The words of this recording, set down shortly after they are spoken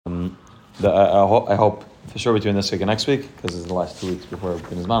I hope for sure between this week and next week, because it's the last 2 weeks before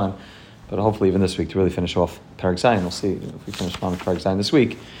Ben Zmanim, but hopefully even this week to really finish off Perek Zayin. We'll see if we finish Perek Zayin this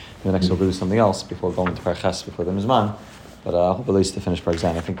week. Maybe next week we'll do something else before going to Perek Ches before Ben Zman. But I hope at least to finish Perek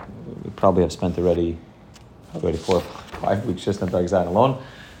Zayin. I think we probably have spent already 4 or 5 weeks just on Perek Zayin alone.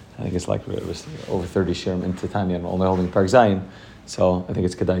 I think it's like it was over 30 shirim into Tanya and only holding Perek Zayin. So I think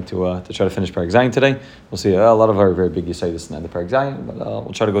it's good to try to finish Perek Zayin today. We'll see a lot of very, very big Yisayis in the Perek Zayin, but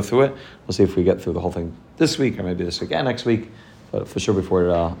we'll try to go through it. We'll see if we get through the whole thing this week, or maybe this week and next week. But for sure before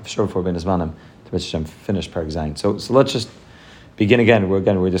Ben Zmanim to Hashem finish Perek Zayin. So let's just begin again.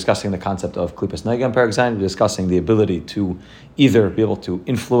 We're discussing the concept of Klipas Neiga and Perek Zayin. We're discussing the ability to either be able to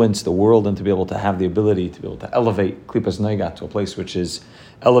influence the world and to be able to have the ability to be able to elevate Klipas Neiga to a place which is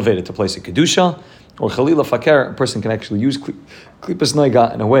elevated to a place of Kedusha, or Chalila Fakir, a person can actually use Klipas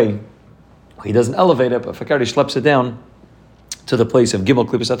Neiga in a way he doesn't elevate it, but Fakir he schleps it down to the place of Gimel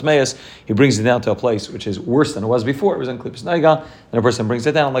Klipas Atmeis. He brings it down to a place which is worse than it was before. It was in Klipas Neiga, and a person brings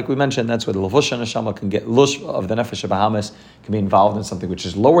it down. Like we mentioned, that's where the Lavusha Neshama can get lush of the Nefesh Bahamas, can be involved in something which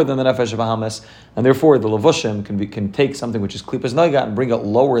is lower than the Nefesh Bahamas, and therefore the Lavushim can take something which is Klipas Neiga and bring it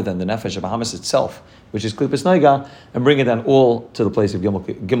lower than the Nefesh Bahamas itself, which is Klipas Neiga, and bring it down all to the place of Gimel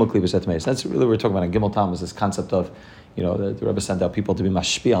Klipas Atmeis. That's really what we're talking about in Gimel Tam, is this concept of, the Rebbe sent out people to be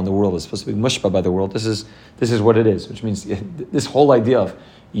mashpia on the world. It's supposed to be mushpa by the world. This is what it is, which means this whole idea of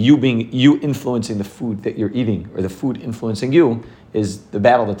you influencing the food that you're eating, or the food influencing you, is the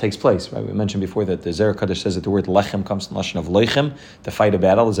battle that takes place. Right? We mentioned before that the Zohar Kadosh says that the word lechem comes from the lashon of leichem. To fight a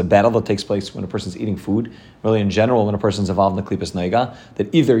battle is a battle that takes place when a person's eating food. Really, in general, when a person's involved in the klipas neiga,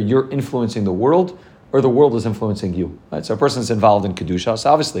 that either you're influencing the world or the world is influencing you. Right? So a person's involved in Kedusha, so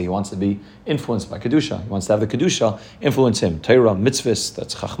obviously he wants to be influenced by Kedusha. He wants to have the Kedusha influence him. Torah, mitzvahs,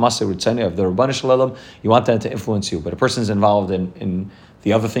 that's Chachmasa, Ritzenia of the Rabbanu Shalom, you want that to influence you. But a person's involved in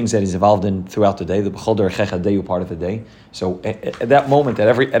the other things that he's involved in throughout the day, the B'chol Derechecha Deyu part of the day. So at that moment, at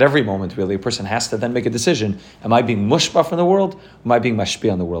every moment really, a person has to then make a decision. Am I being mushba from the world? Or am I being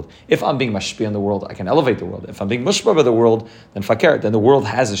mashpia on the world? If I'm being mashpia on the world, I can elevate the world. If I'm being mushba by the world, then fakir, then the world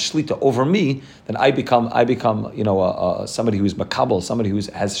has a shlita over me, then I become somebody who is makabel, somebody who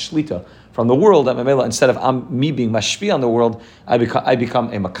has shlita from the world. Instead of me being mashpia on the world, I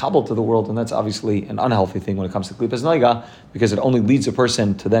become a makabel to the world, and that's obviously an unhealthy thing when it comes to klipas neiga, because it only leads a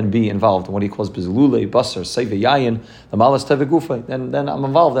person to then be involved in what he calls bezlule, basar, seive yayin, the malas teve gufa. Then I'm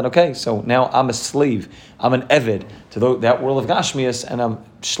involved. Then okay, so now I'm a slave. I'm an eved to that world of gashmias, and I'm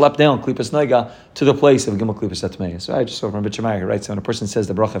schlepped down klipas neiga to the place of gimel klipas atmeis. So I just over in Bichamai, right? So when a person says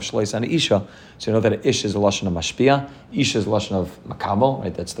the bracha of shleis on isha, so you know that an ish is a lashon of mashpia, isha is a lashon of makabel,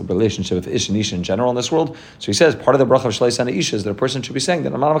 right? That's the relationship with ish and isha in general in this world. So he says part of the bracha of shleis on isha is that a person should be saying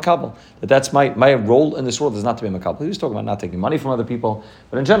that I'm not a makabel, that's my role in this world is not to be a makabel. He was talking about not taking money from other people,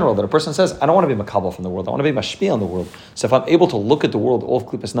 but in general that a person says I don't want to be a makabel from the world. I want to be mashpia on the world. So if I'm able to look at the world, all of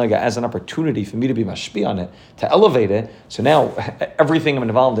klipas neiga, as an opportunity for me to be mashpia on it, to elevate it, so now everything I'm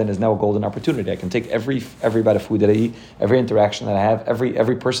involved in is now a golden opportunity. I can take every bite of food that I eat, every interaction that I have,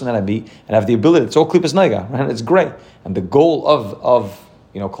 every person that I meet, and have the ability. It's all klipas neiga, right? It's great. And the goal of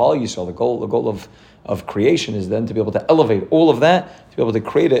Klal Yisrael, the goal of creation is then to be able to elevate all of that, to be able to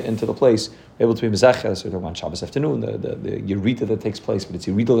create it into the place, be able to be mezachah. So on Shabbos afternoon, the yerita that takes place, but it's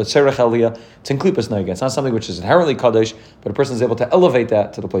yerita l'tzerech aliyah. It's in klipas neiga. It's not something which is inherently kaddish, but a person is able to elevate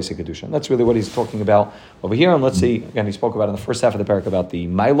that to the place of kedusha. And that's really what he's talking about over here. And let's see, again, he spoke about in the first half of the parak about the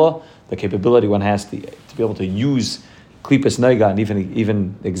maila, the capability one has to be able to use klipas neiga, and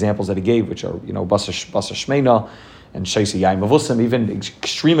even examples that he gave, which are basar shmeina and shaisi yaim mavusim, even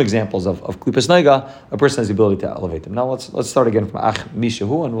extreme examples of klipas neiga, a person has the ability to elevate them. Now let's start again from ach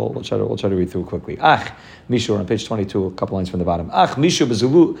mishahu, and we'll try to read through quickly. Ach mishu, on page 22, a couple lines from the bottom. Ach mishu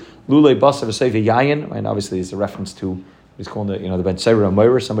bezulu lule basar v'seive yayin, and obviously it's a reference to he's calling the Ben Seira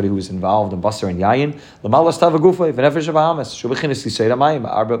Moira, somebody who is involved in basar and yayin. L'malas tava gufa v'nefesh v'hamas shubechinis yiseid hamayim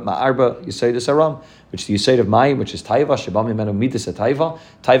ma'arba yiseid haram, which the yiseid of mayim, which is taiva shebam mimenu midas taiva.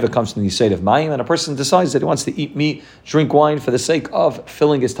 Taiva comes from the yiseid of mayim, and a person decides that he wants to eat meat, drink wine for the sake of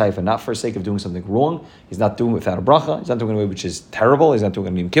filling his taiva, not for the sake of doing something wrong. He's not doing it without a bracha. He's not doing it in a way which is terrible. He's not doing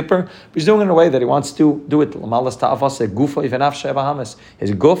it in Yom Kippur, but he's doing it in a way that he wants to do it. L'malas ta'avase gufa v'nafshe v'hamas.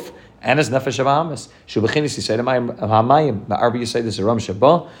 His guf and his nefesh hamas. Shubechinis yiseid hamayim ma'arba yiseid haram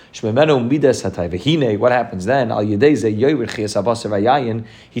sheba shememenu midas hatayva. Hine, what happens then? Al yedei ze yoyir chiyas habasar v'yayin.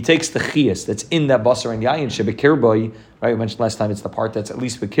 He takes the chiyas that's in that basar and yayin shebekir boy. Right, we mentioned last time it's the part that's at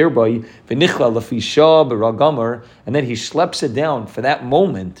least bekir boy v'nichla lafi shah b'ragamer, and then he schleps it down for that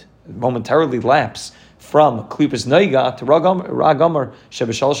moment, momentarily lapse from klipas noiga to ragamar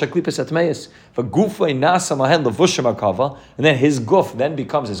shebeshalosh klipas atmeis. V'gufay nasa mahen levushim akava, and then his guf then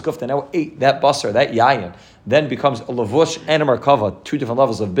becomes his guf that now ate that basar, that yayin, then becomes a lavush and a markava, two different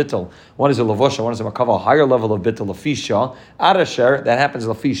levels of bittul. One is a lavush, and one is a markava, a higher level of bittul, lafisha, ad asher, that happens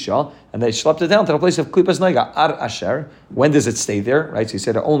lafisha, and they schlepped it down to the place of klipas noiga, ad asher. When does it stay there? Right? So he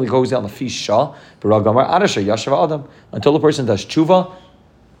said it only goes down lafisha, b'ragamar ad asher yashav adam, until the person does tshuva.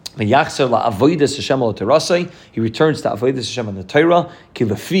 He returns to avodas Hashem on the Torah.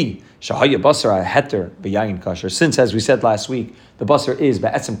 Kilafi shahaya basar heter b'yayin kasher. Since, as we said last week, the basar is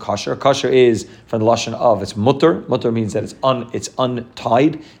be'etzem kasher. Kasher is from the lashon of it's mutter. Mutter means that it's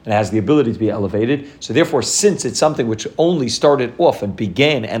untied and it has the ability to be elevated. So therefore, since it's something which only started off and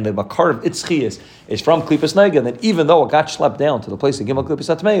began, and the makar of its chiyas is from klipas noiga, then even though it got schlepped down to the place of gimel klipas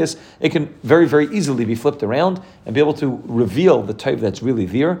atmeis, it can very, very easily be flipped around and be able to reveal the type that's really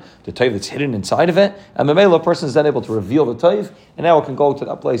there, the type that's hidden inside of it. And the person is then able to reveal the type, and now it can go to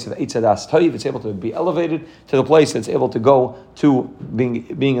that place of eitzadas type. It's able to be elevated to the place that's able to go to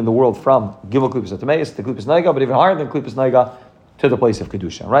being in the world from gimel klipas atmeis to klipas noiga, but even higher than klipas noiga to the place of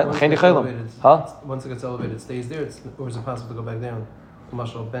kedusha. Right? Once it gets elevated, it stays there. Or is it possible to go back down?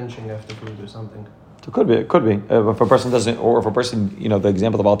 Muscle benching after food or something. It could be. If a person doesn't, or if a person, the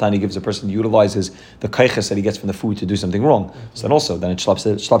example of Tanya gives, a person utilizes the kaiches that he gets from the food to do something wrong. Mm-hmm. So then it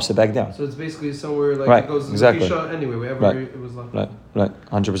schleps it back down. So it's basically somewhere like right. It goes exactly. to the fisha anyway, wherever it was left. Right,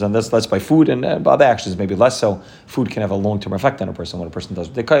 100%. That's by food, and other actions maybe less so. Food can have a long-term effect on a person when a person does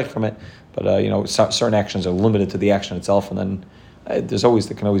the kaich from it. But certain actions are limited to the action itself, and then there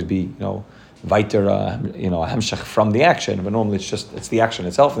can always be weiter, hemshech from the action, but normally it's the action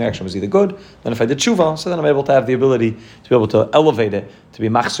itself, and the action was either good. Then if I did tshuva, so then I'm able to have the ability to be able to elevate it, to be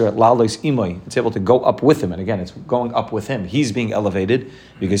machzer at lalois imoy. It's able to go up with him, and again, it's going up with him. He's being elevated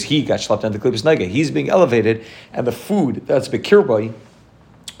because he got schlepped down to klipas noiga. He's being elevated, and the food that's bekirboy,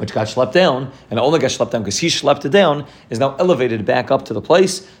 which got schlepped down, and only got schlepped down because he schlepped it down, is now elevated back up to the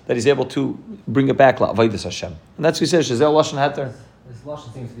place that he's able to bring it back la'avodas Hashem. And that's what he says, Shazel Lashon Hater. This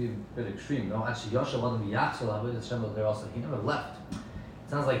lashon seems to be a bit extreme. No, actually, Yasha wasn't Yachsel Avodas Hashem was there also. He never left. It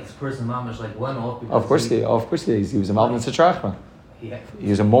sounds like this person, mamish, went off. Of course, he was a malvin sitrachma. He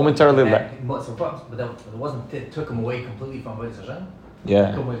was a momentarily left. But it wasn't. It took him away completely from Avodas Hashem.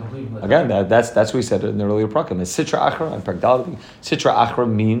 Yeah. Again, that's what we said in the earlier prakim. The sitra achra and pragdality. Sitra achra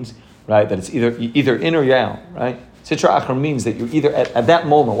means right that it's either in or you're out. Right. Sitra achra means that you're either at that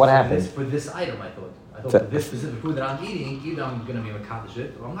moment. What happens for this item? I thought for this specific food that I'm eating, either I'm going to be makadosh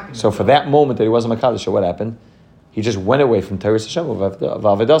it, or I'm not going to. So for that moment that he wasn't makadosh, what happened? He just went away from Teres Hashem of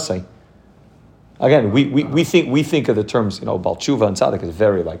Avedasai. Again, we think of the terms, Bal Tshuva and Tzaddik is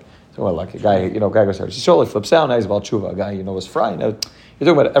very like a guy, guy goes He surely flips out, now he's Bal Tshuva. A guy, was frying. You're talking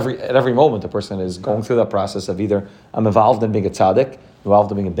about at every moment the person is going through that process of either I'm involved in being a tzaddik, involved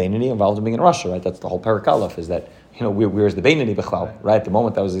in being a beinoni, involved in being in Russia, right? That's the whole Perek Aleph, is that, where's the beinoni b'chlal, right? At the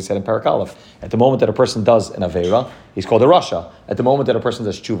moment, that was he said in Perek Aleph. At the moment that a person does an Aveira, he's called a Rasha. At the moment that a person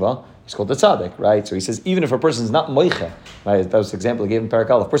does tshuva, he's called a tzaddik, right? So he says, even if a person's not moiche, right? That was the example he gave in Perek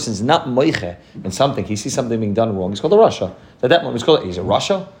Aleph. If a person's not moiche in something, he sees something being done wrong, he's called a Rasha. At that moment, he's a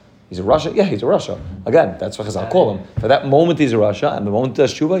Rasha. He's a Rasha? Yeah, he's a Rasha. Again, that's what Chazal call him. For that moment, he's a Rasha, and the moment he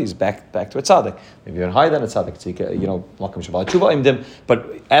does tshuva, he's back to a tzaddik. Maybe even higher than a tzaddik.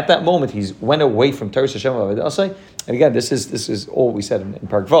 But at that moment, he's went away from Teres Hashem Avedasai. And again, this is all we said in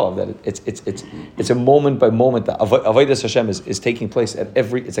Park Vav, that it's a moment by moment that Avodas Hashem is taking place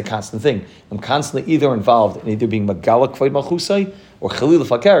it's a constant thing. I'm constantly either involved in either being Magala Kvoid Malchusai or Chalil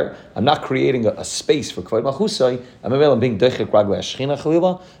Fakir. I'm not creating a space for Kvoid Malchusai. I'm being Dechek Ragle Ashchina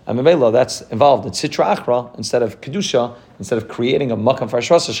Chalila. And that's involved in Sitra Achra instead of Kedusha, instead of creating a Makam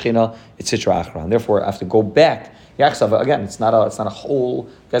Farshras Ashchina, it's Sitra Achra. And therefore I have to go back. Again, it's not a whole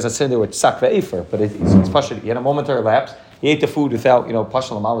guys that sitting there with sak ve'efer, but it's pashut. He had a momentary lapse. He ate the food without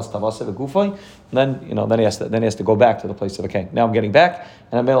pashal amalas tavasev gufay. Then he has to go back to the place of okay. Now I'm getting back,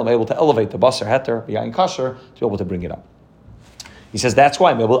 and I'm able to elevate the basar heter b'yayin kasher to be able to bring it up. He says that's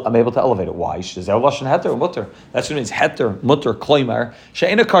why I'm able to elevate it. Why? That's what it means. Heter, mutter, kloimar,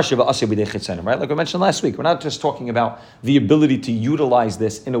 she'ena kasher v'asya b'dei chitzenim. Right? Like we mentioned last week, we're not just talking about the ability to utilize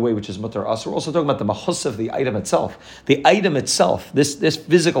this in a way which is mutter asr. We're also talking about the mahus of the item itself. The item itself, this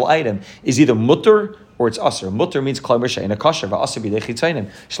physical item, is either mutter or it's asr. Mutter means kloimar she'ena kasher v'asya b'dei chitzenim.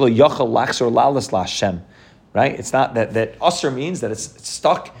 Shlo yachal lachzor lalas laHashem. Right? It's not that asr means that it's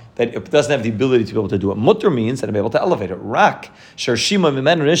stuck, that it doesn't have the ability to be able to do it. Mutter means that I'm able to elevate it. Rak, sharshima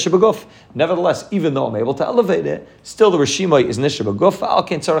mimenu nisha b'guf. Nevertheless, even though I'm able to elevate it, still the rishima is nisha b'guf. Al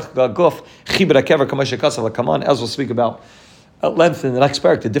ken tzarech guf chibur hakever kamosh kasav. Come on, as we'll speak about at length in the next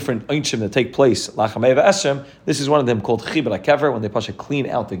parak the different einshim that take place. Lachameva Eshem. This is one of them called chibur kever, when they pasha clean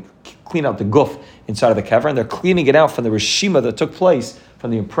out the guf inside of the kever, and they're cleaning it out from the reshima that took place,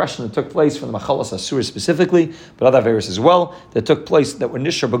 from the impression that took place, from the machalas asura specifically, but other various as well that took place that were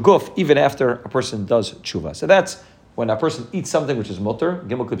nishar baguf even after a person does tshuva. So that's when a person eats something which is mutter,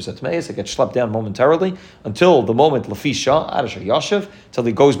 gimel klippus atmeis, it gets schlepped down momentarily until the moment lafisha adasha yashiv, until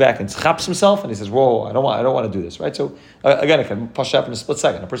he goes back and chaps himself and he says, "Whoa, I don't want to do this." Right? So again, it can push up in a split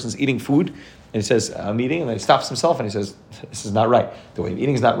second. A person's eating food and he says, "I'm eating," and then he stops himself and he says, "This is not right. The way I'm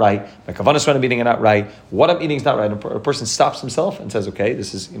eating is not right. My kavanas when I'm eating are not right. What I'm eating is not right." And a person stops himself and says, "Okay,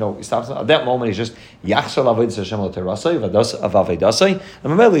 this is," he stops at that moment. He's just yachshal avodas Hashem l'terasai v'avedasai,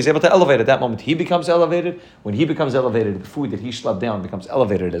 and Mameli is able to elevate at that moment. He becomes elevated. When he becomes elevated, the food that he schlepped down becomes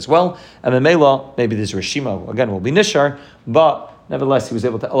elevated as well. And Mamela, maybe this reshima again will be nishar, but nevertheless, he was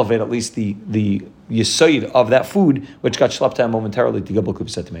able to elevate at least the yisoid of that food, which got schlepped down momentarily to Gibel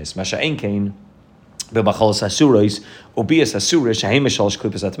Klippus Atmeis. Masha Ein Kain, B'machalas Asurais, or Bias Asuris, Shahemishal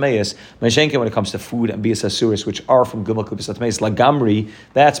Klippus Atmeis. Mashenke, when it comes to food and Bias Asuris, which are from Gimel Klippus Atmeis, Lagamri,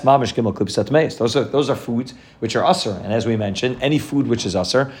 that's Mamish Gimel Klippus Atmeis. Those are foods which are Asur. And as we mentioned, any food which is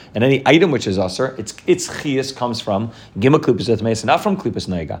Asur, and any item which is Asur, its chiyas comes from Gimel Klippus Atmeis, not from Klippus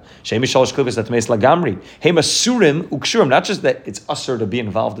Noiga. Shahemishal Klippus Atmeis, Lagamri. Hemasurim, Ukshurim, not just that it's Asur to be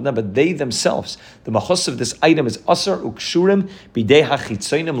involved in them, but they themselves, the machos of this item is Asur, Ukshurim, Bidei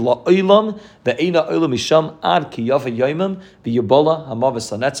HaChitzainim, La'olam, Ve'ena Olam Misham, Ad Ki Yava Yoimim, V'Yibola,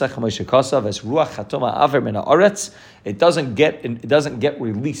 Hamavas Lanetzach, Hamoshe Kasav, as Ruach Chatoma Aver Min Haaretz. It doesn't get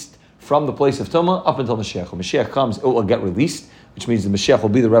released from the place of Tumah up until Mashiach. When Mashiach comes, it will get released, which means the Mashiach will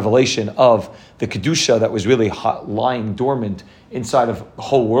be the revelation of the Kedusha that was really lying dormant inside of the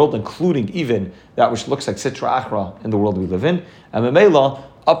whole world, including even that which looks like Sitra Achra in the world we live in. And Memela,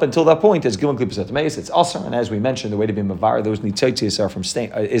 up until that point, is Gimel Klippus Atmeis, it's Asr, and as we mentioned, the way to be Mavar, those Nitzotzis are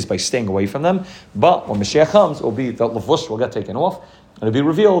is by staying away from them. But when Mashiach comes, it will be the Lavush will get taken off, and it'll be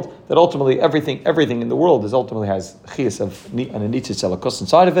revealed that ultimately everything in the world ultimately has Chias of and a Nitzitz Elakus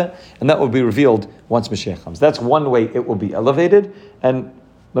inside of it, and that will be revealed once Mashiach comes. That's one way it will be elevated, and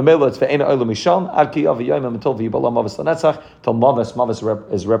Mamela, it's ve'ena olam misham ad ki yavi yomim until v'yibala mavas lanetzach till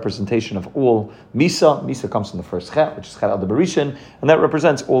mavas is representation of all misa. Misa comes from the first chet, which is chet al debarishin, and that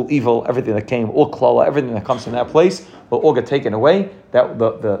represents all evil, everything that came, all klala, everything that comes from that place will all get taken away. That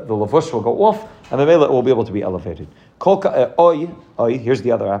the lavush will go off, and Mamela will be able to be elevated. Here's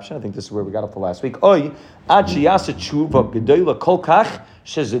the other option. I think this is where we got up to last week. Ad sheyasa tshuva gedola kol kach.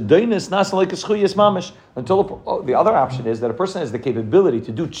 Until the other option is that a person has the capability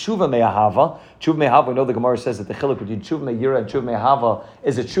to do tshuva me'ahava. Tshuva me'ahava, we know the Gemara says that the chiluk between tshuva me'yira and tshuva me'ahava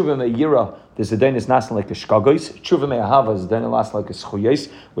is a tshuva me'yira. There's a dainis nasan like a shkagois. Tshuva me'ahava is a dainis nasan like a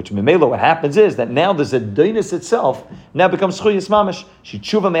schuyes. Which memela, what happens is that now there's a dainis itself now becomes schuyes mamish. She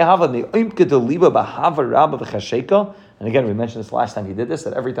tshuva me'ahava me'oimke deliba b'hava rabba v'chasheka. And again, we mentioned this last time he did this,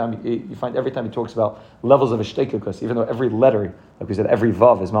 that every time he talks about levels of a shteikukus, even though every letter, like we said, every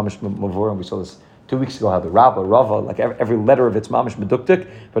vav is mamish mavur, and we saw this 2 weeks ago, how the rabba, rava, like every letter of it's mamish meduktik.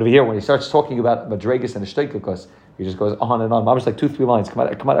 But over here, when he starts talking about madregas and a shteikukus, he just goes on and on. Mamish like 2-3 lines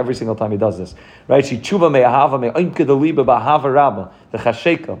come out every single time he does this. Right? She tshuva me'ahava me'oimke deliba ba'ahava rabba, the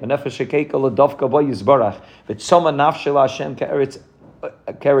chasheka, v'nefesh shekeka l'davka bo yizbarach, v'tzoma nafshela Hashem ke'eretz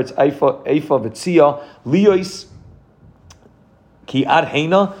eifa v'tzia liyos ki ad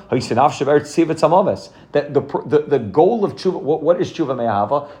heina ha'isinav shever tzivat samaves. That the goal of tshuva, what is tshuva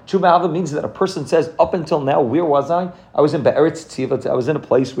me'ahava? Tshuva me'ahava means that a person says, up until now, where was I? I was in be'eretz tzivat. I was in a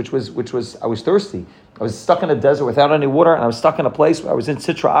place which was I was thirsty. I was stuck in a desert without any water, and I was stuck in a place where I was in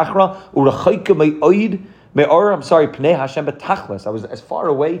Sitra Achra, Urachayka me'oid, Pnei Hashem betachlis. I was as far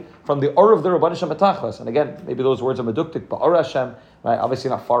away from the Or of the Rabban Hashem betachlis. And again, maybe those words are meduktik, but Or Hashem, right? Obviously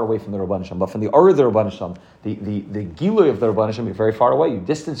not far away from the Rabban Hashem, but from the Or of the Rabban Hashem, the Gilui of the Rabban Hashem, you're very far away. You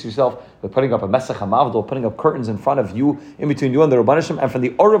distance yourself by putting up a Mesach HaMavdol, putting up curtains in front of you, in between you and the Rabban Hashem. And from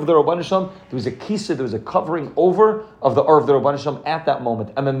the Or of the Rabban Hashem, there was a kisa, there was a covering over of the Or of the Rabban Hashem at that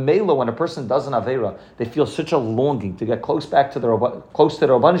moment. And Memela, when a person does an Avera, they feel such a longing to get close back to the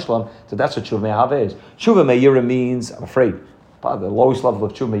Rabban Hashem. So that's what Tshuva Me'ahava is. Tshuva Me'yira means, I'm afraid, the lowest level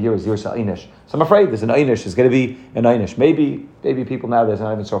of Tshuva Me'yira is Yirsa Einish. So I'm afraid there's an Einish, there's going to be an Einish. Maybe people nowadays are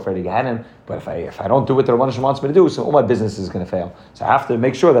not even so afraid of Gehenim, but if I don't do what the Rabban Hashem wants me to do, so all my business is going to fail. So I have to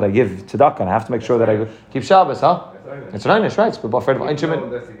make sure that I give tzedakah, and I have to make sure that I keep Shabbos, huh? It's an Einish, right? So people are afraid of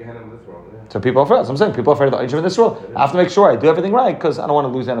Einshim. So people are afraid. That's what I'm saying. People are afraid of the Einshim in this world. I have to make sure I do everything right because I don't want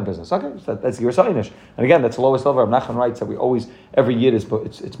to lose out on business. Okay, so that's Yirsa Einish. And again, that's the lowest level. Rav Nachman writes that we always, every year, it's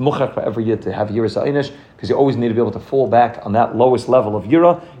muchach for every year to have Yirsa Einish because you always need to be able to fall back on that lowest level of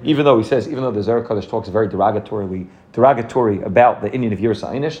Yira, even though the Zohar Kodesh talks very derogatorily derogatory about the Indian of Yiras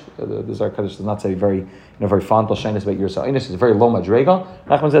HaEinish. The Zohar Kodesh does not say very fond Lashonos about Yiras HaEinish. It's a very low madrega.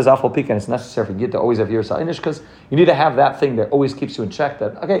 Nachman says Afal Pika, and it's necessary for Yid to always have Yiras HaEinish because you need to have that thing that always keeps you in check.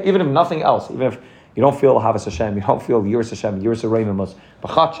 That okay, even if nothing else, even if you don't feel Havas Hashem, you don't feel Yiras Hashem, Yiras HaReimus,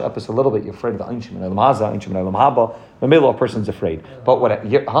 B'chatch up a little bit, you're afraid of the Einshim and Elam Haza, Einshim and Elam Haba. The middle a person's afraid. But what?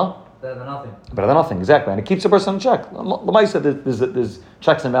 Better than nothing. Better than nothing, exactly. And it keeps a person in check. L'maisa, there's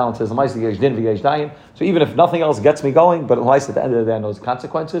checks and balances. L'maisa, yesh din v'yesh dayin. So even if nothing else gets me going, but l'maisa, at the end of the day, I know there's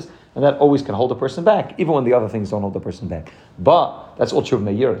consequences, and that always can hold a person back, even when the other things don't hold the person back. But that's all tshuva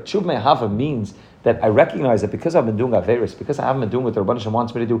me'yira. Tshuva me'hava means that I recognize that because I've been doing Averis, because I haven't been doing what the Rabban Shalom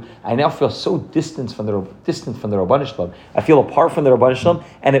wants me to do, I now feel so distant from the Rabban Shalom. I feel apart from the Rabban Shalom,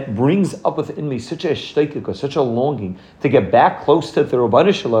 and it brings up within me such a shteikik, such a longing to get back close to the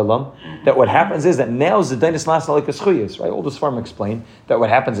Rabban Shalom, that what happens is that now Zedainis Nasa like a schuyas, right? All the Svarim explain that what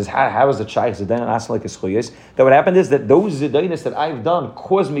happens is, how is the Shaykh Zedainis Nasa like a schuyas? That what happened is that those Zedainis that I've done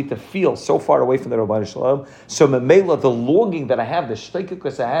cause me to feel so far away from the Rabban Shalom. So Memela, the longing that I have, the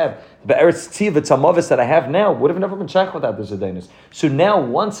shteikik I have, the Eretz Tziv, Amavis that I have now would have never been checked without the Zedainis. So now,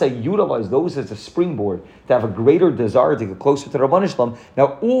 once I utilize those as a springboard to have a greater desire to get closer to the Rabban Shalom,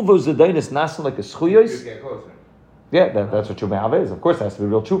 now all those Zedainis nasan like a schuyos. Yeah, that's what tshuva is. Of course, it has to be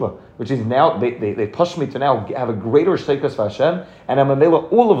real tshuva, which is now they push me to now have a greater shteikus for Hashem, and I'm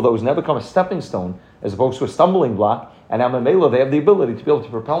amela all of those now become a stepping stone as opposed to a stumbling block, and I'm amela they have the ability to be able to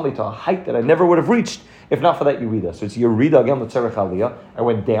propel me to a height that I never would have reached if not for that Yerida. So it's Yerida again, L'tzerech Aliyah. I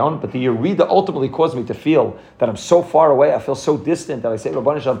went down, but the Yerida ultimately caused me to feel that I'm so far away, I feel so distant that I say,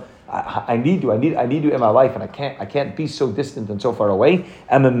 Rabban Hashem, I need you in my life, and I can't be so distant and so far away.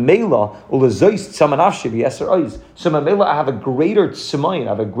 And Memela, so Memela, I have a greater tzemayin, I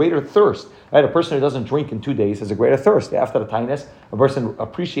have a greater thirst. Right? A person who doesn't drink in 2 days has a greater thirst. After the tightness, a person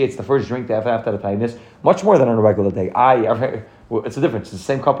appreciates the first drink they have after the tightness much more than on a regular day. It's a difference. It's the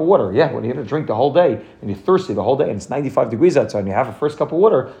same cup of water. Yeah, when you have to drink the whole day and you're thirsty the whole day and it's 95 degrees outside and you have a first cup of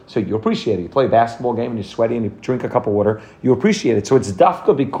water, so you appreciate it. You play a basketball game and you're sweaty and you drink a cup of water, you appreciate it. So it's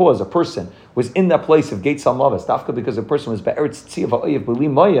dafka because a person was in that place of Gates Mavis, dafka because a person was be'eretz tziv ha'oyev b'li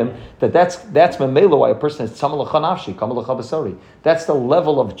mayim, that's memela why a person is tzama l'cha nafshi, kama l'cha basari. That's the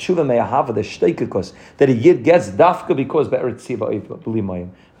level of tshuva me'ahava, the shteikikos, that a yid gets dafka because be'eretz tziv ha'oyev b'li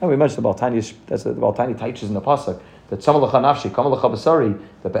mayim. And we mentioned about Tanya, that's about Tanya teaches in the pasuk that tzama l'cha nafshi, kama l'cha basari,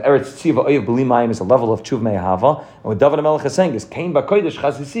 that be'eretz tziv ha'oyev b'li mayim is a level of tshuva me'ahava. And what David HaMelech is saying is kain b'kodesh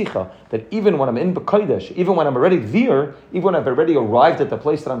chazisicha, that even when I'm in b'kodesh, even when I'm already there, even when I've already arrived at the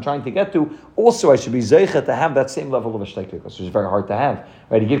place that I'm trying to get to, also I should be zeicha to have that same level of a shteklik, which is very hard to have.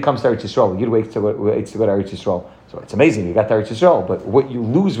 Right? A yid comes to Eretz Yisrael, a yid waits to go to Eretz Yisrael. So it's amazing, you got to Eretz Yisrael, but what you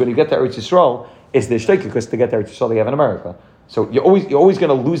lose when you get to Eretz Yisrael is the shteklik, because to get to Eretz Yisrael they have in America. So you're always going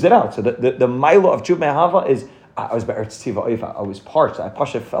to lose it out. So the mila of Tshuva Me'ahava is, I was by Eretz Tiva, I was parched, I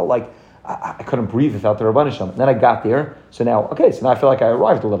felt like I couldn't breathe without the Rabban Shalom. And then I got there, so now I feel like I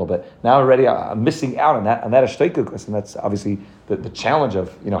arrived a little bit. Now already I'm missing out on that ashteikus, and that's obviously the challenge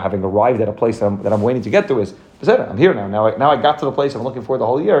of having arrived at a place that I'm waiting to get to is, I'm here now. Now I got to the place I'm looking for the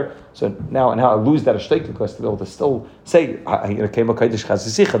whole year, so now I lose that ashteikus to be able to still say,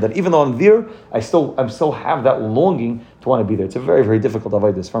 that even though I'm there, I still have that longing to want to be there. It's a very, very difficult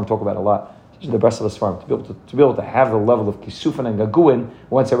avodah. This farm talk about it a lot. The rest of the farm to be able to have the level of kisufan and gaguin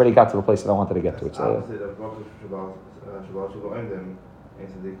once I already got to the place that I wanted to get to. It's opposite of Shabbat and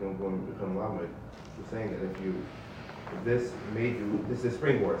saying that if this made you, this is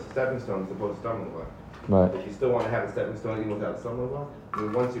springboard, it's a stepping stone, it's opposed to stumbling block. Right. If you still want to have a stepping stone even without a stumbling block,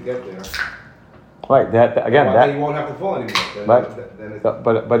 then once you get there, right. That you won't have to fall anymore. Then, right. Then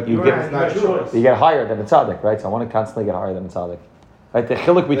but you get higher than a tzaddik, right? So I want to constantly get higher than a tzaddik. Right, the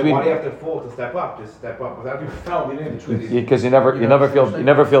chiluk between. Why do you have to fall to step up? Just step up without you fell. Because you never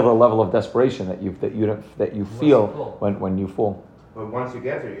feel the level of desperation that you feel when you fall. But once you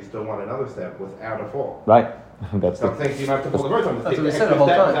get there, you still want another step without a fall. Right. That's some things you have to fall the first time. That's what we said the whole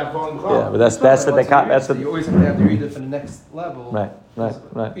time. Yeah, but that's what they can't. That's what you always have to read it for the next level. Right. That's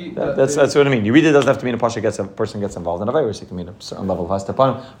what I mean. You read it doesn't have to mean a person gets involved in a virus. It can mean a certain level of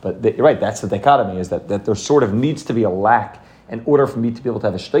hastapon. But you're right. That's the dichotomy is that there sort of needs to be a lack in order for me to be able to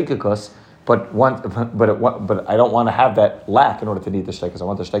have a shteikus, but I don't want to have that lack in order to need the shteikus. I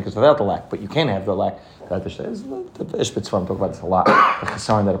want the shteikus without the lack, but you can't have the lack without the shteikus. The Ishbitz Farm talk about this a lot. The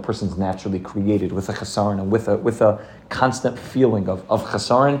chasaron that a person's naturally created with a chasaron and with a constant feeling of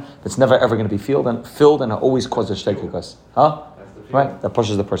chasaron that's never ever going to be filled and always causes shteikus. Huh? Right, that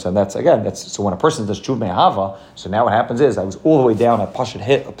pushes the person. That's so when a person does tshuva me'ahava. So now what happens is I was all the way down. I pasha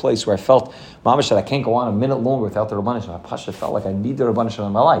hit a place where I felt mamash that I can't go on a minute longer without the Rabbanan Shalom. I pasha felt like I need the Rabbanan Shalom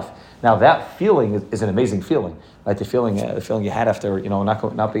in my life. Now that feeling is an amazing feeling, right? The feeling you had after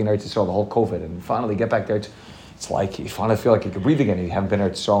not being in Eretz Yisrael the whole COVID, and you finally get back there. It's like you finally feel like you can breathe again. And you haven't been in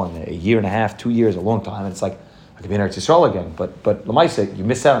Eretz Yisrael in a year and a half, 2 years, a long time. And it's like I could be in Eretz Yisrael again. But L'maisa, you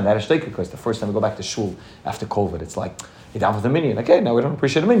miss out on that Ashteka because the first time we go back to shul after COVID, it's like you're down with the minyan. Okay, now we don't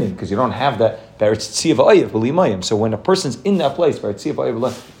appreciate a minyan because you don't have that Eretz Tziv Oyev B'limayim. So when a person's in that place, Eretz Tziv Oyev,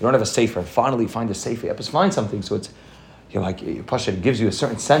 you don't have a sefer. And finally, you find a sefer. You have to find something. So you're like Pasha. It gives you a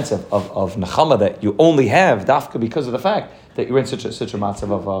certain sense of nechama that you only have dafka because of the fact that you're in such a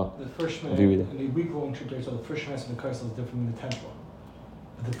matzav of. The first Shema, in the week-long trip, so the first Shema of the Kaisel is different from the 10th one.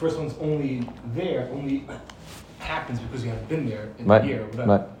 But the first one's only happens because you haven't been there in a year or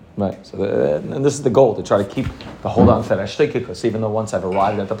whatever. Right. So and this is the goal, to try to keep the hold on to that ashtikkus, even though once I've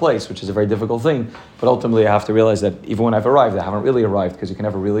arrived at the place, which is a very difficult thing, but ultimately I have to realize that even when I've arrived, I haven't really arrived, because you can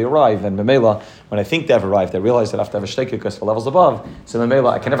never really arrive. And Memela, when I think I've arrived, I realize that I have to have ashtikkus for levels above. So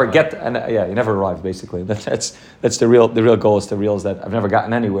Memela, I can never get, you never arrive, basically. That's the real goal, is to realize that I've never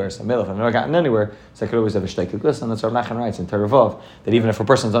gotten anywhere. So Memela, if I've never gotten anywhere, so I could always have ashtikkus. And that's what Nachman writes in Teravav, that even if a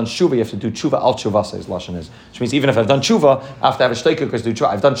person's done tshuva, you have to do tshuva al tshuva, his lashon is. Which means even if I've done tshuva, I have to have ashtikkus, do tshuva.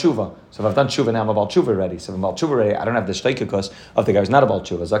 I've done tshuva. So if I've done tshuva, now I'm about tshuva ready. So if I'm about tshuva ready, I don't have the shteikikus of the guy who's not about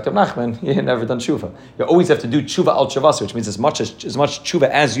tshuva. Zaktav Nachman, you never done tshuva. You always have to do tshuva al tshuva, which means as much tshuva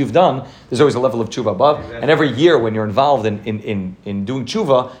as you've done, there's always a level of tshuva above. And every year when you're involved in doing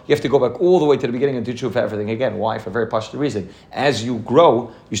tshuva, you have to go back all the way to the beginning and do tshuva for everything again. Why? For a very pashut reason. As you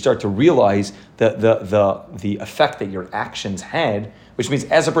grow, you start to realize the effect that your actions had. Which means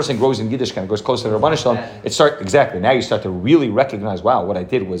as a person grows in Yiddishkeit, goes closer to Rabbanan Shalom, now you start to really recognize, wow, what I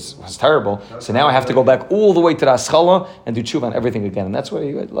did was terrible. So now I have to go back all the way to the Aschala and do tshuva on everything again. And that's what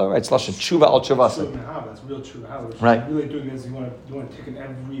he writes, tshuva al tshuva. That's real tshuva. Right. Really doing is you want to take in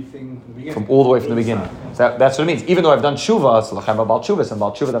everything from the beginning. From all the way from the beginning. So that's what it means. Even though I've done tshuva, so I'm about tshuva, so I'm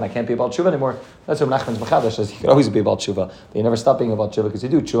about tshuva, then I can't be about tshuva anymore. That's what Nachman's Machadash says. You can always be about tshuva, but you never stop being about tshuva because you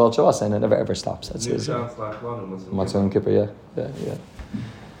do tshuva al tshuva, and it never ever stops. That's it. Matzah Kippur, yeah.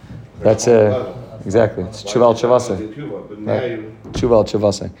 That's exactly. It's tshuva al tshuva. Tshuva al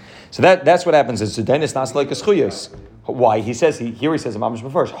tshuva. So that's what happens. Is then it's not like a schuyos. Why? He says here. He says Mamish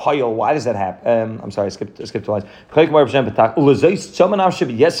first. Hayol. Why does that happen? I'm sorry. I skipped twice. Right.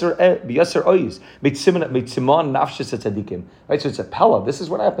 So it's a pella. This is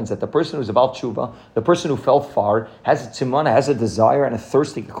what happens. That the person who's about tshuva, the person who fell far, has a tzimana, has a desire and a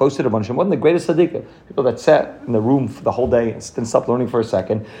thirst to get closer to the bunch. One of the greatest tzaddikim, people that sat in the room for the whole day and didn't stop learning for a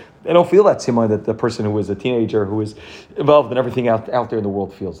second. They don't feel that tzimana that the person who is a teenager who is involved in everything out there in the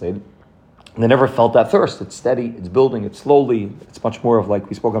world feels. They never felt that thirst. It's steady, it's building, it's slowly. It's much more of, like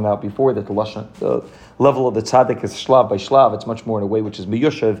we spoke about before, that the level of the tzaddik is shlav by shlav. It's much more in a way which is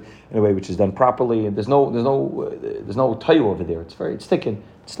miyushav, in a way which is done properly. And there's no tayu over there. It's ticking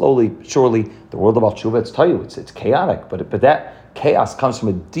slowly, surely. The world of Al Tshuva, it's tayu. It's chaotic, but that chaos comes from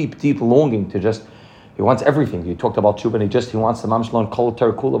a deep, deep longing to just. He wants everything. You talked about tshuva, and he wants the mamish lon kol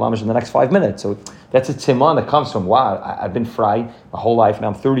ter kula mamish in the next 5 minutes. So that's a tzimon that comes from, wow, I've been fried my whole life, and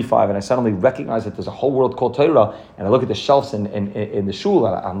I'm 35, and I suddenly recognize that there's a whole world called Torah, and I look at the shelves in the shul,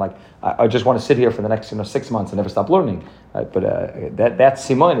 and I'm like, I just want to sit here for the next 6 months and never stop learning. Right? But that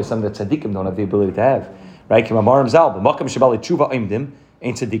tzimon is something that tzaddikim don't have the ability to have. Right?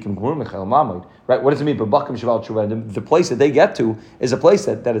 Right? What does it mean? The place that they get to is a place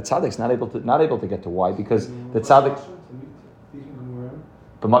that a tzaddik's not able to get to. Why? Because the tzaddik.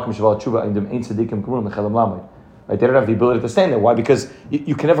 Right? They don't have the ability to stand there. Why? Because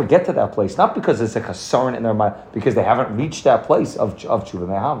you can never get to that place. Not because it's a chasarn in their mind, because they haven't reached that place of tshuva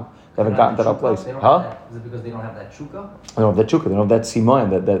me'aham. They haven't gotten to that place. Is it because they don't have that chukah? They don't have that chukah. They don't have that siman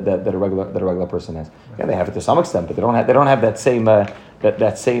that a regular person has. Yeah, they have it to some extent, but they don't have that same siman.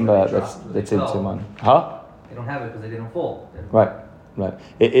 Huh? They don't have it because they didn't fall. Right.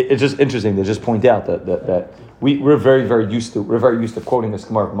 It's just interesting. They just point out that we're very used to quoting this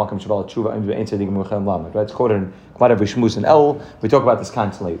Gemara from Makam Shabbat Tshuva and Ein Tzadikim Muchem Lamed. Right? It's quoted in Gemara V'Shmus and El. We talk about this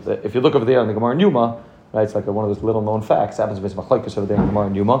constantly. If you look over there in the Gemara Yuma. Right, it's like one of those little known facts. It happens with machlokes over there in Gemara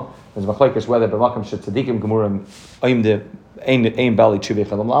and Yuma. There's machlokes whether b'makam shetzadikim gemurim ein bali tshuva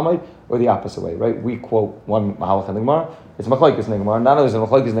chalam lamid, or the opposite way. Right, we quote one mahalach in the Gemara. It's machlokes in the Gemara. Not only is it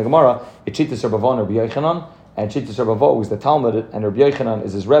machlokes in the Gemara, it's Shittas Rabbavan or Rabbi Yochanan, and Shittas Rabbavan is the Talmud, and Rabbi Yochanan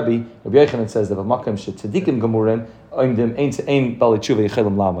is his Rebbe. Rabbi Yochanan says that b'makam shetzadikim gemurim ein bali tshuva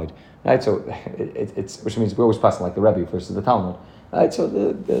chalam lamid. Right, so it's which means we're always passing like the Rebbe versus the Talmud. Right, so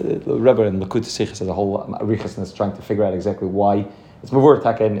the Rebbe in Lakut Sichos has a whole arichas that's trying to figure out exactly why it's Mavur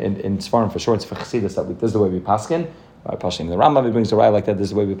Taka in Sfarim for sure. It's for Chassidus that this is the way we paskin. Right, Pashim the Rambam he brings the right like that. This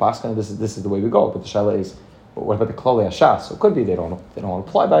is the way we paskin. This is the way we go. But the shaila is, what about the Klolei Hashas? So it could be they don't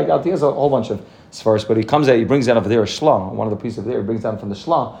apply by God. He has a whole bunch of Sfaris, but he brings down over there a shla. One of the priests over there he brings down from the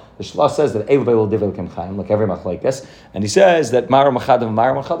shla. The shla says that Eivay will divel kem chaim, like every machlekes, and he says that Mara Machadav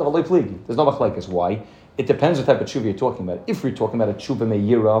Alei Pligi. There's no machlekes. Why? It depends what type of tshuva you're talking about. If you're talking about a tshuva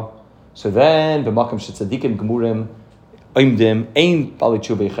me'yira, so then b'makom shetzadikim gemurim oimdim ein bali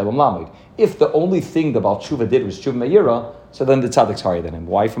tshuva yichelam lamid. If the only thing the Baal Tshuva did was tshuva me'yira, so then the tzaddik's higher than him.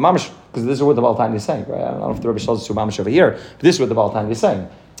 Why? For mamash, because this is what the Baal Tanya is saying, right? I don't know if the Rebbe shows to mamash over here, but this is what the Baal Tanya is saying.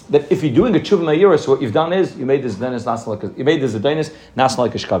 That if you're doing a tshuva me'yira, so what you've done is you made this denis you made this a denis nasal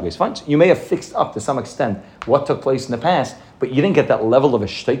like a shkagis. Fine. You may have fixed up to some extent what took place in the past, but you didn't get that level of a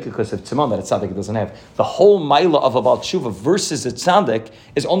shteik because of tzimon that a tzaddik doesn't have. The whole maila of a Baal Tshuva versus a tzaddik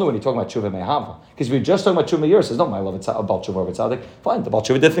is only when you're talking about tshuva me'hava. Because if you're just talking about tshuva me'yira, there's no maila of a Baal Tshuva over a tzaddik. Fine, the Baal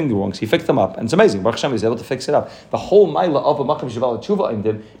Tshuva did things wrong, so he fixed them up, and it's amazing. Baruch Hashem is able to fix it up. The whole maila of a makam shaval tshuva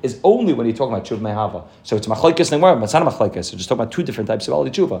indim is only when you're talking about tshuva me'hava. So it's machlekes and where, it's not a machlekes. So just talking about two different types of Baal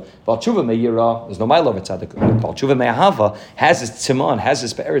Tshuva. Baal Tshuva me'yira, there's no maila of a tzaddik. Baal Tshuva me'hava has his tzimon, has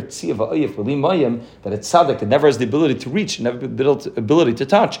his pe'eret tziyah va'ayif v'li mayim that a tzaddik that never has the ability to reach, never ability to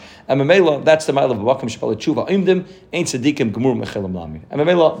touch. And Mamela, that's the mile of Bakam Shapal Tshuva Imdim, Ain't Sadikim Gemur Mechelam Lamir. And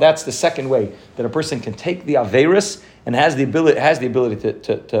Mamela, that's the second way that a person can take the Averis and has the ability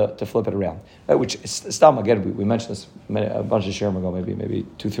to flip it around. Right? Which Stam again, we mentioned this a bunch of Shurim ago, maybe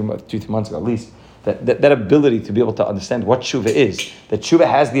two, 3 months ago at least. That ability to be able to understand what tshuva is, that tshuva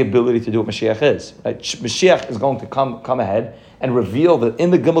has the ability to do what Mashiach is. Right? Mashiach is going to come ahead and reveal that in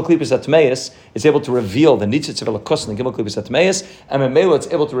the Gimel Klipos Atmeis, it's able to reveal the Nitzitz Velakus in the Gimel Klipos Atmeis, and Memela it's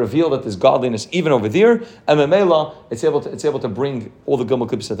able to reveal that there's godliness even over there, and Memela it's able to bring all the Gimel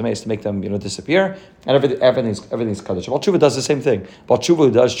Klipos Atmeis to make them disappear, and everything's Kaddish. Baal Tshuva does the same thing. Baal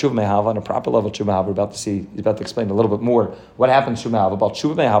Tshuva does Tshuva Mehava on a proper level. Tshuva Mehava, he's about to explain a little bit more what happens to Tshuva Mehava. Baal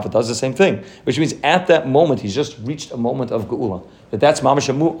Tshuva Mehava does the same thing, which means at that moment he's just reached a moment of Geula. That's mamash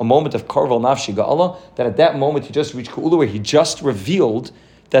a moment of karval nafshi ga'ala. That at that moment he just reached Geula, where he just revealed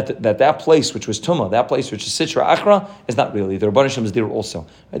that place which was Tumah, that place which is Sitra Achra, is not really. The Rabban Hashem is there also.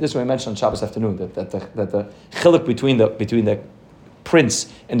 Right? This is what I mentioned on Shabbos afternoon, that the chiluk between the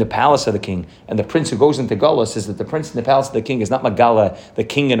prince in the palace of the king and the prince who goes into Galus is that the prince in the palace of the king is not Magala, the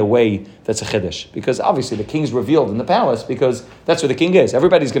king in a way that's a Chiddush. Because obviously the king's revealed in the palace because that's where the king is.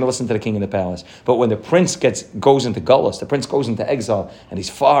 Everybody's going to listen to the king in the palace. But when the prince goes into Galus, the prince goes into exile and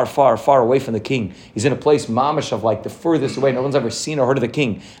he's far, far, far away from the king. He's in a place mamash of like the furthest away. No one's ever seen or heard of the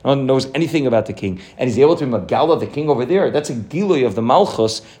king. No one knows anything about the king. And he's able to be Magala, the king over there. That's a Gilui of the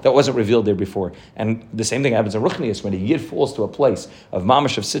Malchus that wasn't revealed there before. And the same thing happens in Ruchnius when a Yid falls to a place of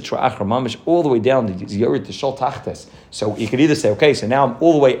mamash of Sitra Achra, mamash all the way down to Yorid to Shol Tachtes. So you could either say, okay, so now I'm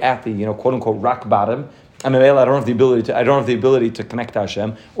all the way at the quote unquote rock bottom. I don't have the ability to connect to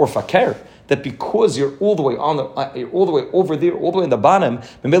Hashem, or fakir. That because you're all the way you're all the way over there, all the way in the bottom,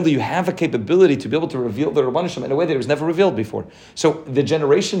 you have a capability to be able to reveal the Rabban Hashem in a way that it was never revealed before. So the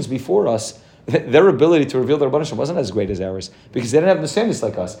generations before us, their ability to reveal the Rabban Hashem wasn't as great as ours because they didn't have the Nesenis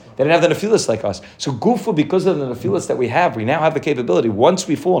like us. They didn't have the Nephilis like us. So Gufu, because of the Nephilis that we now have the capability. Once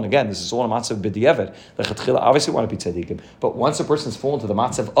we fall, and again, this is all a matzav b'diavad. The Chetchila obviously want to be tzaddikim, but once a person's fallen to the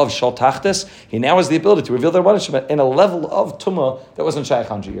matzav of Shal Tachtes, he now has the ability to reveal the Rabban Hashem in a level of Tumah that wasn't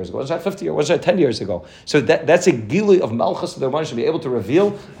shaykh 100 years ago, wasn't shaykh 50 years, wasn't shaykh 10 years ago. So that's a gilui of Malchus of the Rabban Hashem, be able to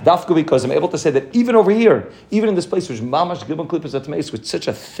reveal dafku, because I'm able to say that even over here, even in this place which mamash Gimel Klipos Atmeis with such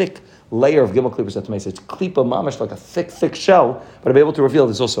a thick layer of Gimel Klipos Atmeis, it's klipa mamash, like a thick shell, but I'm able to reveal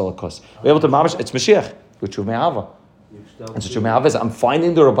there's also a kus. I'm able to mamash, it's Mashiach, which Tshuva Me'ava. And so Tshuva Me'ava is, I'm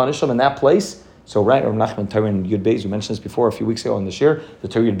finding the Rabban Hashem in that place. So right, Rav Nachman Torah in Yud Beis, we mentioned this before a few weeks ago in the Shir, the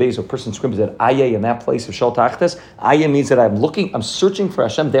Torah Yud Beis, a person screams that Ayeh in that place of Shal Tachtes. Ayeh means that I'm searching for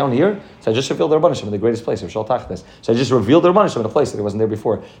Hashem down here, so I just revealed the Rabban Hashem in the greatest place of Shal Tachtes. So I just revealed the Rabban Hashem in a place that it wasn't there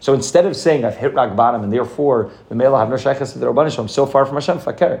before. So instead of saying I've hit rock bottom and therefore the male have no shaykhs to the Rabban Hashem, I'm so far from Hashem,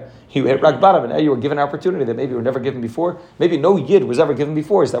 fakir. You hit rock bottom and now you were given an opportunity that maybe you were never given before. Maybe no Yid was ever given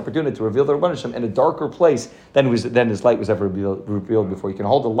before. It's the opportunity to reveal the Rabban Hashem in a darker place than his light was ever revealed before. You can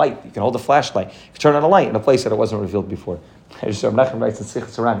hold a light, you can hold a flashlight, you can turn on a light in a place that it wasn't revealed before. So Menachem writes in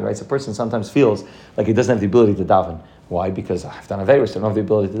Sichos Aran, he writes, a person sometimes feels like he doesn't have the ability to daven. Why? Because I've done Averis, I don't have the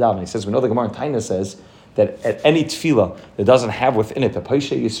ability to daven. He says, we know the Gemara in Tanya says that at any tefillah that doesn't have within it the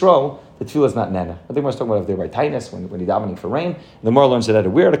Paisha Yisrael, the tefillah is not nana. I think we're talking about if they're by Tainus, when you're davening for rain. The Gemara learns that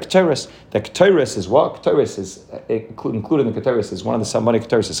where the Keteris. The Keteris is what? Keteris is, including the Keteris, is one of the Samani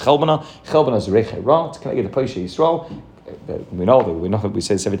Keteris is Chelbana. Chelbana is Reichei Ra. It's connected to Paisha Yisrael. we know that we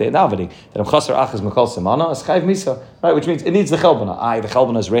say this every day in Avadi, that Chasar Achas Mekal Semana is Chayv Misa, right? Which means it needs the Chelbana. The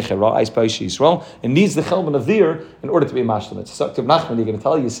Chelbana is Recha Ra, Eis Paishi Yisrael. It needs the Chelbana there in order to be a Mashlim. So Tib Nachman, you're going to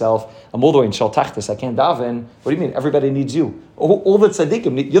tell yourself, I'm all the way in Shal Tachtis, I can't daven. What do you mean? Everybody needs you. All the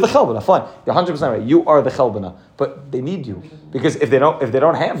tzaddikim need, you're the Chelbana, fine. You're 100% right. You are the Chelbana, but they need you because if they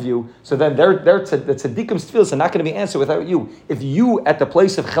don't have you, so then the tzaddikim's tefillos are not going to be answered without you. If you at the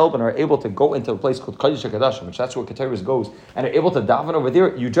place of Chelbana are able to go into a place called Kodesh HaKodashim, which that's where Keteris goes, and are able to daven over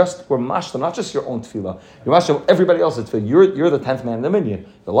there, you just were mashlim, not just your own tefillah. You're mashlim everybody else's tefillah. You're the 10th man in the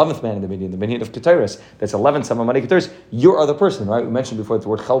minyan, the 11th man in the minyan of Keteris. That's 11 Samamani Keteris. You are the person, right? We mentioned before the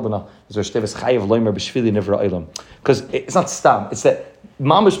word Chelbana is our shtevis chayav loimer b'shvili nivra olam, because it's not stam. It's that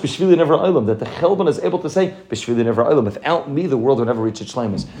mamish b'shvili nivra olam, that the Chelbana is able to say b'shvili nivra olam. Without me, the world would never reach its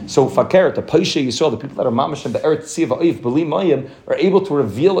shleimus. So fakir, the paisha Yisrael, the people that are mamish and the eretz tziva oif b'li mayim, are able to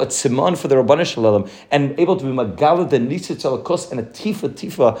reveal a tziman for the Rabbanu Shalom and able to be magala the nitzitz alakus and a tifa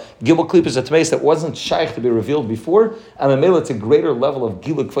gilul klippus atmeis that wasn't shaykh to be revealed before, and the it's a greater level of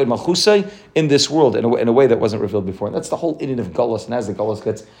gilul k'vod malchusay in this world in a way that wasn't revealed before. And that's the whole inyan of galus. And as the galus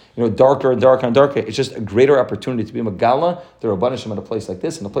gets darker and darker and darker, it's just a greater opportunity to be magala the Rabbanu Shalom in a place like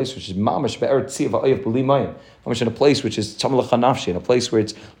this, in a place which is mamish be'eretz tziva oif b'li mayim. In a place which is tzam l'chanafshi, in a place where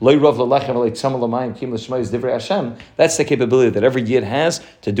it's loy rav l'lechem v'lei tzam l'mayim kim l'shmayis divrei Hashem. That's the capability that every yid has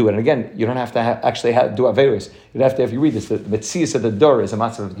to do it. And again, you don't have to actually do averis. You have to, if you read this, the metzias of the door is a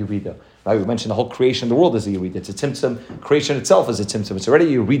matzav of Yerida. Right? We mentioned the whole creation of the world is a Yerida. It's a tzimtzum. Creation itself is a tzimtzum. It's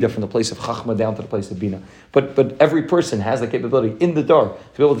already a Yerida from the place of Chachma down to the place of Bina. But every person has the capability in the door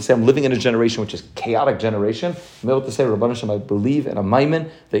to be able to say, I'm living in a generation which is chaotic generation. To be able to say, Rabbanu Hashem, I believe in a maimin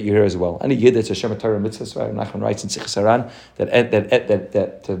that you're here as well. And a yid that's a Shem Torah mitzvah, right? Nachman writes in Sichas Haran that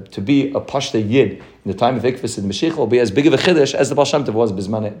to be a pashta yid in the time of Ikvis and Mashiach will be as big of a chiddush as the Baal Shem Tov was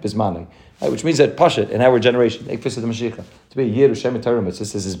bismani. Right? Which means that pashat in our generation, Ikvis and Mashiach, to be a yid of Shem Torah mitzvah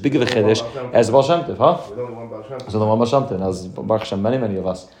is as big of a chiddush as the Baal Shem Tov, huh? There's only one Baal Shem Tov. There's only one Baal Shem Tov, and as Baruch Hashem, many of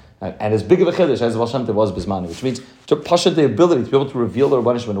us. Right? And as big of a chiddush as the Baal Shem Tov was bismani, which means to pashat the ability to be able to reveal the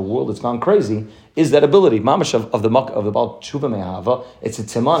Rabbanu Shalom in a world that's gone crazy, is that ability, mamash of the Baal Tshuva Mehava. It's a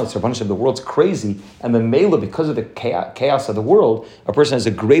tziman, it's a bunch of the world's crazy, and the mela, because of the chaos of the world, a person has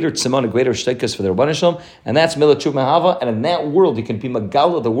a greater tziman, a greater shteikus for the Rabbanu Shalom, and that's mela Tshuva Mehava. And in that world, you can be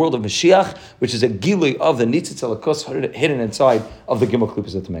magala, the world of Mashiach, which is a gilui of the nitzitz alakus hidden inside of the gimel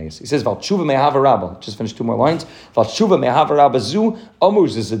klippus atmeis. He says, "Val Tshuva Mehava Rabba." Just finish two more lines. Val Tshuva Mehava Rabba zu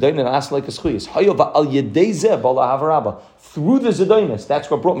amuz zedayin and as like a schuyis. Hayova al yedei zeh bala hava Rabba. Through the zedainis, that's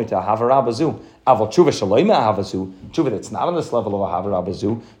what brought me to a hava Rabba zu. Aval tshuva shaloima havazu, tshuva that's not on this level of a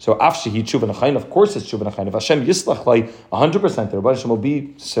havarabazu. So afshehi tshuva nechayin, of course it's tshuva nechayin. If Hashem yislach lay 100%, the Rebbe Hashem will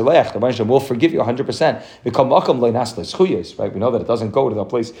be selech. The Rebbe Hashem will forgive you 100%. Become makam lay nasle schuyes, right? We know that it doesn't go to that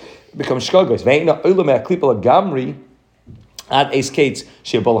place. It becomes shkagos. Ve'ina olameh klipal gamri. At Ace Kates,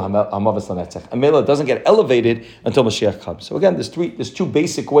 Amela doesn't get elevated until Mashiach comes. So again, there's two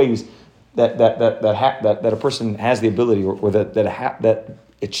basic ways that a person has the ability, or that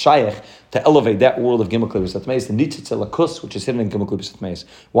it's shaykh to elevate that world of Gimel Klippus Atmeis, the Nitzitz Elakus, which is hidden in Gimel Klippus Atmeis.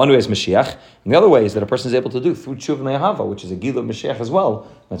 One way is Mashiach, and the other way is that a person is able to do through Tshuva Me'ahava, which is a Gil of Mashiach as well.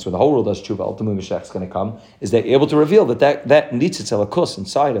 That's where the whole world does Tshuva. Ultimately, Mashiach is going to come. Is that able to reveal that Nitzitz Elakus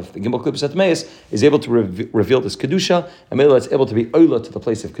inside of the Gimel Klippus Atmeis is able to reveal this kedusha, and maybe it's able to be oila to the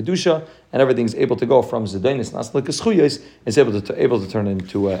place of kedusha, and everything's able to go from Zedainis and Aslikas Chuyos, is able to turn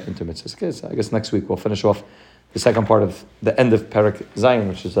into mitzvahs. Okay, so I guess next week we'll finish off the second part of the end of Perek Zion,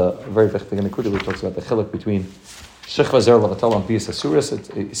 which is a very wichtig nekuda, which talks about the chiluk between Shechva Zer Lavatal and Bias Asuris.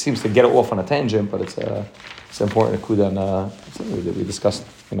 It seems to get it off on a tangent, but it's an important nekuda, and something that we discussed,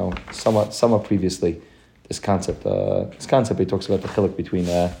 somewhat previously. This concept, he talks about the chiluk between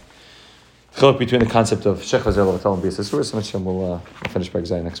the concept of Shechva Zer Lavatal and Bias Asuris, which we'll finish Perek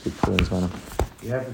Zion next week. You have